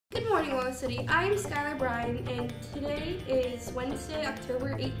morning, Willow City. I'm Skylar Bryan, and today is Wednesday,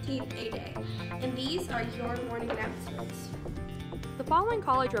 October 18th, A-Day, and these are your morning announcements. The following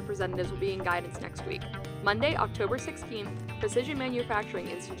college representatives will be in guidance next week. Monday, October 16th, Precision Manufacturing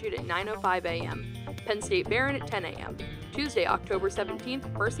Institute at 9:05 a.m., Penn State Barron at 10 a.m., Tuesday, October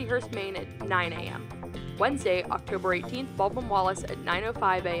 17th, Mercyhurst, Maine at 9 a.m., Wednesday, October 18th, Baldwin Wallace at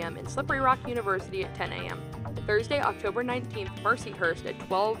 9:05 a.m. and Slippery Rock University at 10 a.m., Thursday, October 19th, Mercyhurst at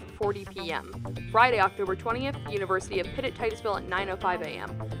 12:40 p.m., Friday, October 20th, University of Pitt at Titusville at 9:05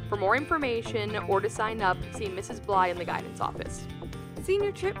 a.m. For more information or to sign up, see Mrs. Bly in the guidance office.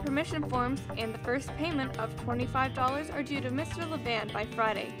 Senior trip permission forms and the first payment of $25 are due to Mr. Levan by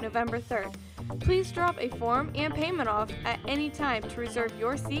Friday, November 3rd. Please drop a form and payment off at any time to reserve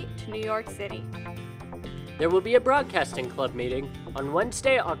your seat to New York City. There will be a broadcasting club meeting on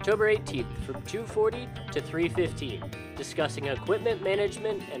Wednesday, October 18th from 2:40 to 3:15, discussing equipment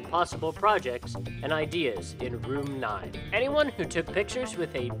management and possible projects and ideas in Room 9. Anyone who took pictures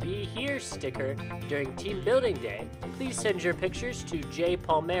with a Be Here sticker during Team Building Day, please send your pictures to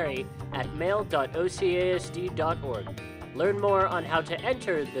jpalmieri@mail.ocasd.org. Learn more on how to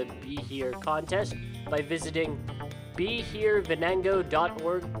enter the Be Here contest by visiting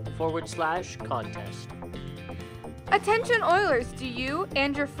beherevenango.org/contest. Attention Oilers, do you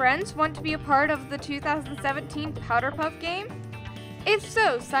and your friends want to be a part of the 2017 Powder Puff game? If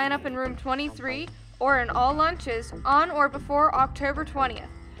so, sign up in room 23 or in all lunches on or before October 20th.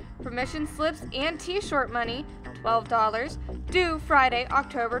 Permission slips and t-shirt money, $12, due Friday,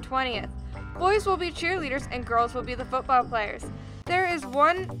 October 20th. Boys will be cheerleaders and girls will be the football players. There is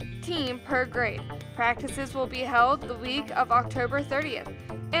one team per grade. Practices will be held the week of October 30th,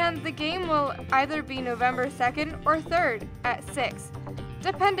 and the game will either be November 2nd or 3rd at 6,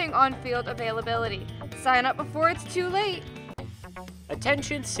 depending on field availability. Sign up before it's too late.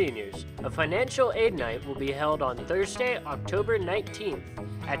 Attention seniors, a financial aid night will be held on Thursday, October 19th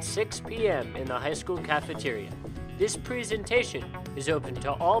at 6 p.m. in the high school cafeteria. This presentation is open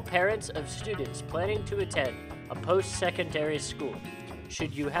to all parents of students planning to attend a post-secondary school.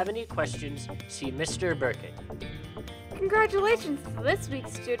 Should you have any questions, see Mr. Burkett. Congratulations to this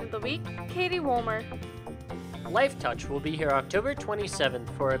week's Student of the Week, Katie Wolmer. Life Touch will be here October 27th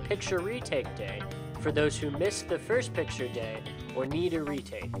for a picture retake day for those who missed the first picture day or need a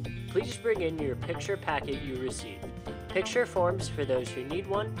retake. Please bring in your picture packet you received. Picture forms for those who need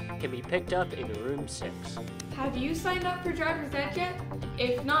one can be picked up in room 6. Have you signed up for Driver's Ed yet?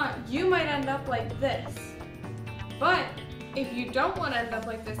 If not, you might end up like this. But if you don't want to end up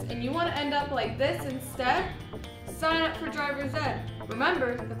like this and you want to end up like this instead, sign up for Driver's Ed.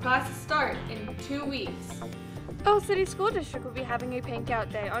 Remember, the classes start in 2 weeks. Old City School District will be having a Pink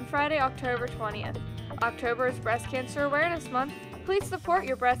Out Day on Friday, October 20th. October is Breast Cancer Awareness Month. Please support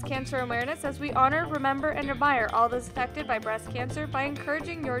your breast cancer awareness as we honor, remember, and admire all those affected by breast cancer by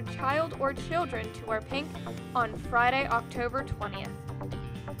encouraging your child or children to wear pink on Friday, October 20th.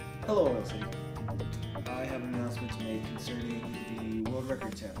 Hello, Oil City. I have an announcement to make concerning the world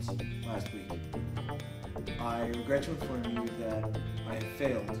record attempts last week. I regret to inform you that I have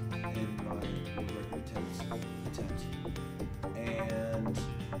failed in my world record attempt, and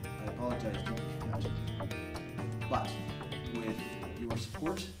I apologize deeply for that. But with your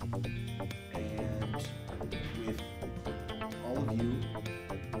support and with all of you,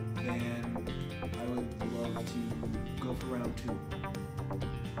 then I would love to go for round 2.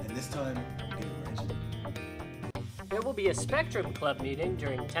 And this time, I'll get it right. There will be a Spectrum Club meeting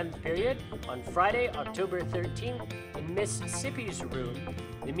during 10th period on Friday, October 13th in Mississippi's room.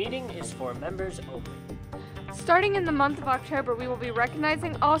 The meeting is for members only. Starting in the month of October, we will be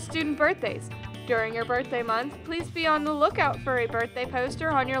recognizing all student birthdays. During your birthday month, please be on the lookout for a birthday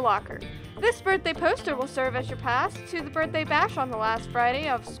poster on your locker. This birthday poster will serve as your pass to the birthday bash on the last Friday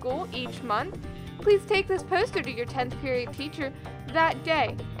of school each month. Please take this poster to your 10th period teacher that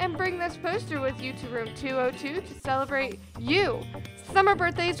day and bring this poster with you to room 202 to celebrate you. Summer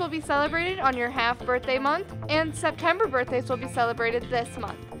birthdays will be celebrated on your half birthday month, and September birthdays will be celebrated this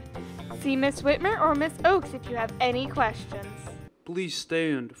month. See Miss Whitmer or Miss Oakes if you have any questions. Please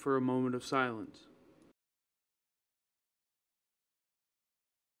stand for a moment of silence.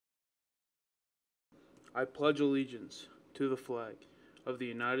 I pledge allegiance to the flag of the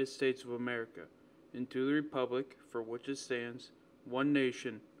United States of America and to the republic for which it stands, one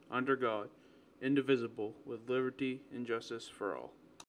nation, under God, indivisible, with liberty and justice for all.